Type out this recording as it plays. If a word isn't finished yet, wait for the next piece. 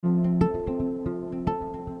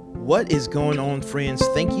What is going on, friends?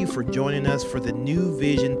 Thank you for joining us for the New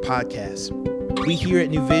Vision podcast. We here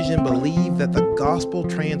at New Vision believe that the gospel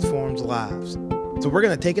transforms lives. So we're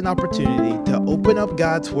going to take an opportunity to open up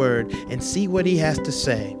God's word and see what he has to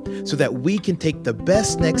say so that we can take the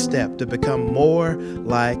best next step to become more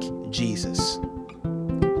like Jesus.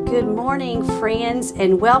 Good morning, friends,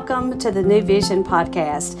 and welcome to the New Vision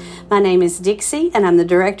podcast. My name is Dixie, and I'm the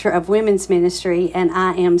Director of Women's Ministry, and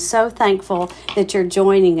I am so thankful that you're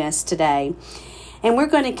joining us today. And we're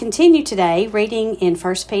going to continue today reading in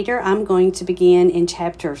 1 Peter. I'm going to begin in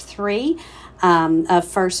chapter 3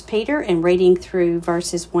 of 1 Peter and reading through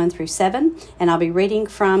verses 1 through 7, and I'll be reading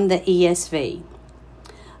from the ESV.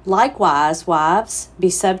 Likewise, wives, be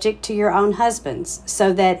subject to your own husbands,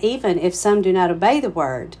 so that even if some do not obey the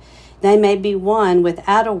word, they may be won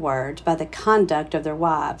without a word by the conduct of their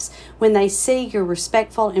wives, when they see your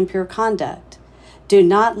respectful and pure conduct. Do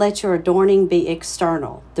not let your adorning be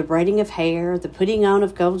external, the braiding of hair, the putting on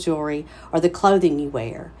of gold jewelry, or the clothing you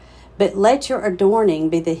wear. But let your adorning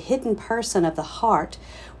be the hidden person of the heart,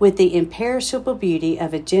 with the imperishable beauty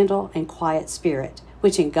of a gentle and quiet spirit,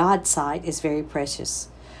 which in God's sight is very precious.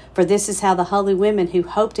 For this is how the holy women who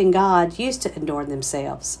hoped in God used to adorn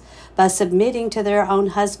themselves, by submitting to their own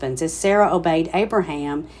husbands, as Sarah obeyed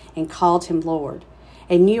Abraham and called him Lord.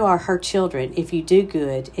 And you are her children if you do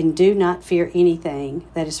good and do not fear anything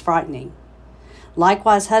that is frightening.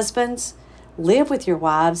 Likewise, husbands, live with your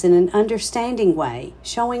wives in an understanding way,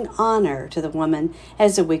 showing honor to the woman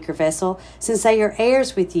as a weaker vessel, since they are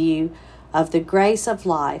heirs with you of the grace of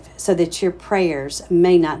life, so that your prayers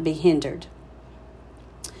may not be hindered.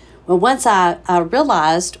 Well, once I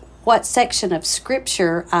realized what section of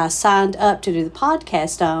Scripture I signed up to do the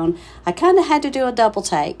podcast on, I kind of had to do a double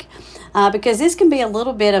take because this can be a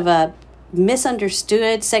little bit of a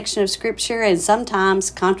misunderstood section of Scripture and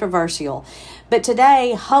sometimes controversial. But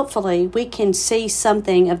today, hopefully, we can see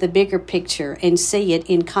something of the bigger picture and see it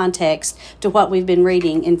in context to what we've been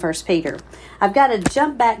reading in 1 Peter. I've got to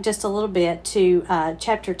jump back just a little bit to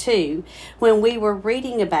chapter 2 when we were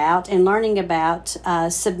reading about and learning about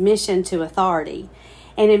submission to authority.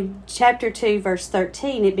 And in chapter 2, verse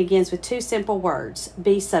 13, it begins with two simple words,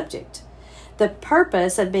 be subject. The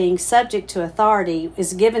purpose of being subject to authority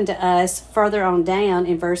is given to us further on down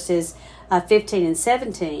in verses 15 and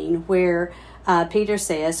 17, where Peter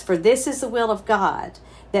says, "For this is the will of God,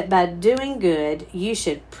 that by doing good you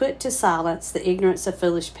should put to silence the ignorance of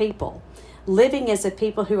foolish people, living as a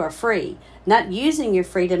people who are free, not using your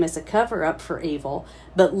freedom as a cover-up for evil,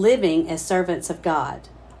 but living as servants of God.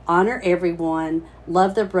 Honor everyone,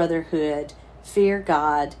 love the brotherhood, fear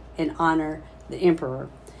God, and honor the emperor."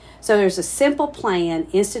 So there's a simple plan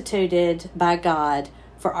instituted by God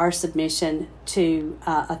for our submission to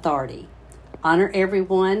authority. Honor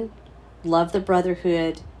everyone, love the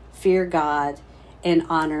brotherhood, fear God, and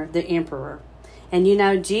honor the emperor. And you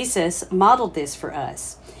know, Jesus modeled this for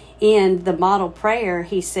us. In the model prayer,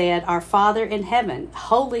 he said, "Our Father in heaven,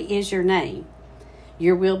 holy is your name.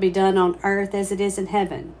 Your will be done on earth as it is in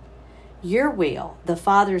heaven." Your will, the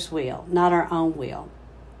Father's will, not our own will.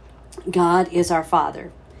 God is our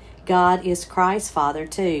Father. God is Christ's Father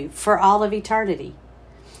too, for all of eternity.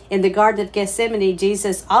 In the Garden of Gethsemane,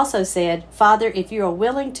 Jesus also said, "Father, if you are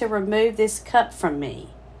willing to remove this cup from me,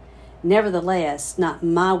 nevertheless, not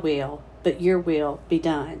my will, but your will be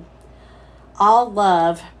done." All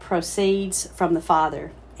love proceeds from the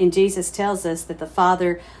Father, and Jesus tells us that the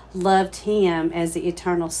Father loved him as the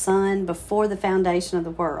eternal Son before the foundation of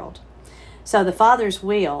the world. So the Father's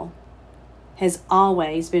will has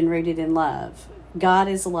always been rooted in love. God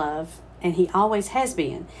is love, and he always has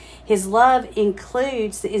been. His love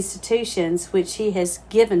includes the institutions which he has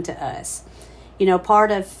given to us. You know,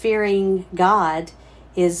 part of fearing God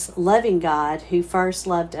is loving God, who first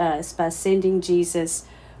loved us by sending Jesus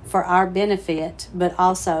for our benefit, but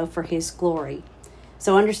also for his glory.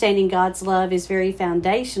 So understanding God's love is very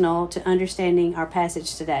foundational to understanding our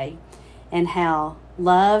passage today and how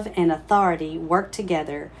love and authority work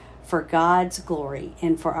together for God's glory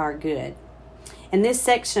and for our good. And this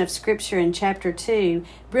section of Scripture in chapter 2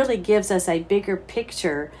 really gives us a bigger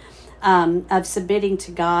picture of submitting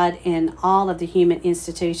to God in all of the human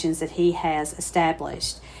institutions that he has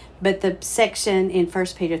established. But the section in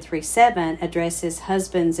 1 Peter 3:7 addresses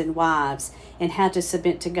husbands and wives and how to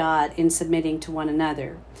submit to God in submitting to one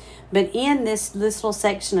another. But in this little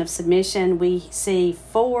section of submission, we see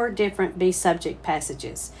 4 different be subject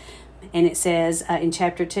passages. And it says in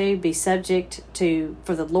chapter 2, be subject to,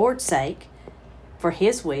 for the Lord's sake, for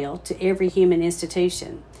his will, to every human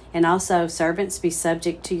institution. And also, servants, be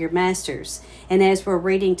subject to your masters. And as we're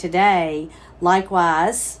reading today,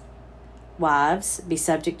 likewise, wives, be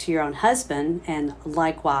subject to your own husband, and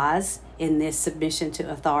likewise, in this submission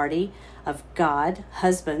to authority of God,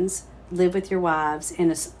 husbands, live with your wives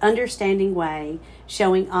in an understanding way,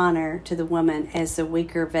 showing honor to the woman as the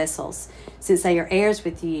weaker vessels, since they are heirs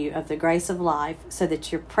with you of the grace of life, so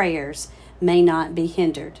that your prayers may not be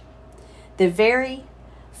hindered. The very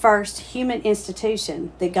first human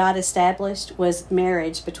institution that God established was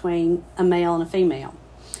marriage between a male and a female.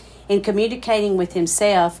 In communicating with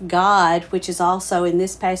himself, God, which is also in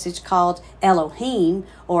this passage called Elohim,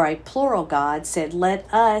 or a plural God, said, "Let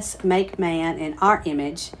us make man in our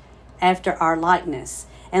image, after our likeness,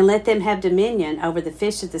 and let them have dominion over the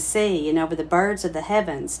fish of the sea, and over the birds of the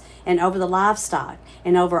heavens, and over the livestock,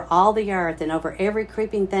 and over all the earth, and over every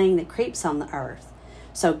creeping thing that creeps on the earth."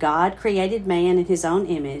 So God created man in his own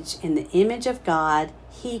image. In the image of God,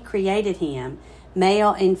 he created him.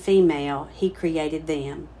 Male and female, he created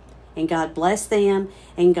them. And God blessed them,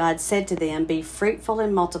 and God said to them, "Be fruitful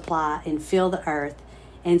and multiply, and fill the earth,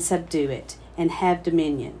 and subdue it, and have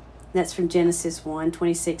dominion." That's from Genesis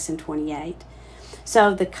 1:26 and 28.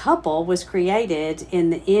 So the couple was created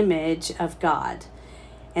in the image of God,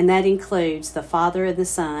 and that includes the Father and the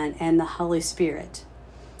Son and the Holy Spirit.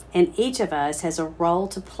 And each of us has a role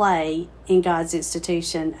to play in God's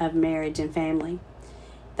institution of marriage and family.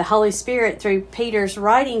 The Holy Spirit, through Peter's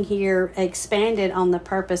writing here, expanded on the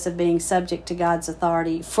purpose of being subject to God's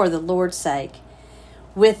authority for the Lord's sake.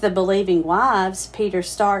 With the believing wives, Peter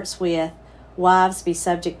starts with, "Wives, be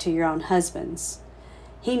subject to your own husbands."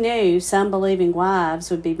 He knew some believing wives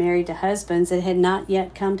would be married to husbands that had not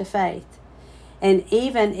yet come to faith. And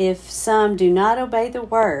even if some do not obey the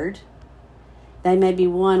word, they may be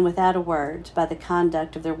won without a word by the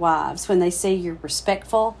conduct of their wives when they see your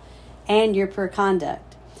respectful and your pure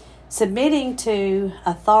conduct. Submitting to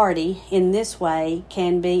authority in this way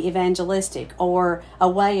can be evangelistic, or a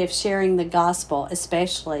way of sharing the gospel,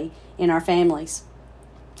 especially in our families.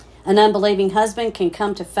 An unbelieving husband can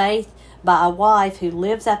come to faith by a wife who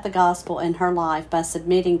lives out the gospel in her life by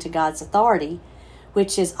submitting to God's authority,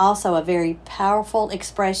 which is also a very powerful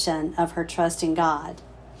expression of her trust in God.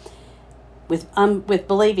 With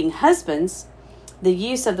believing husbands, the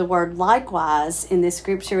use of the word likewise in this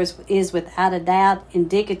scripture is without a doubt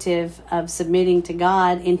indicative of submitting to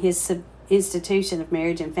God in his institution of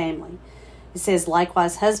marriage and family. It says,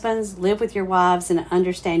 "Likewise, husbands, live with your wives in an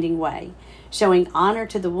understanding way, showing honor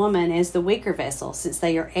to the woman as the weaker vessel, since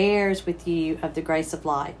they are heirs with you of the grace of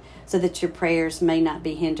life, so that your prayers may not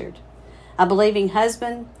be hindered." A believing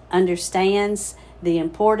husband understands the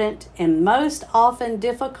important and most often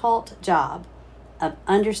difficult job of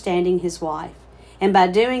understanding his wife. And by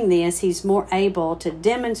doing this, he's more able to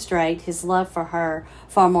demonstrate his love for her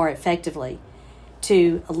far more effectively,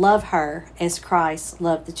 to love her as Christ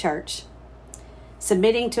loved the church.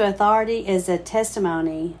 Submitting to authority is a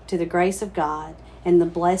testimony to the grace of God and the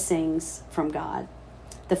blessings from God.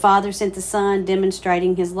 The Father sent the Son,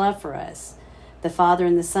 demonstrating his love for us. The Father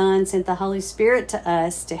and the Son sent the Holy Spirit to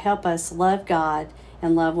us to help us love God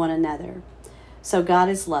and love one another. So God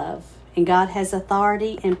is love, and God has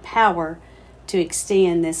authority and power to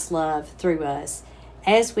extend this love through us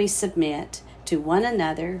as we submit to one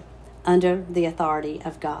another under the authority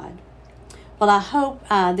of God. Well, I hope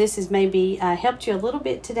this has maybe helped you a little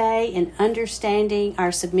bit today in understanding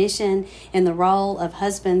our submission in the role of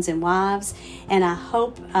husbands and wives, and I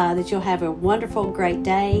hope that you'll have a wonderful, great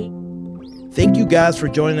day. Thank you guys for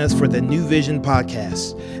joining us for the New Vision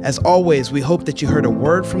podcast. As always, we hope that you heard a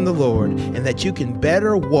word from the Lord and that you can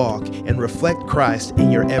better walk and reflect Christ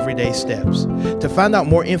in your everyday steps. To find out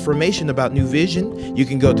more information about New Vision, you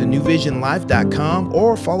can go to newvisionlife.com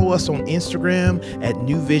or follow us on Instagram at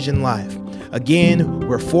New Vision Life. Again,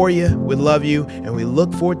 we're for you, we love you, and we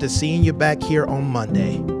look forward to seeing you back here on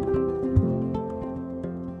Monday.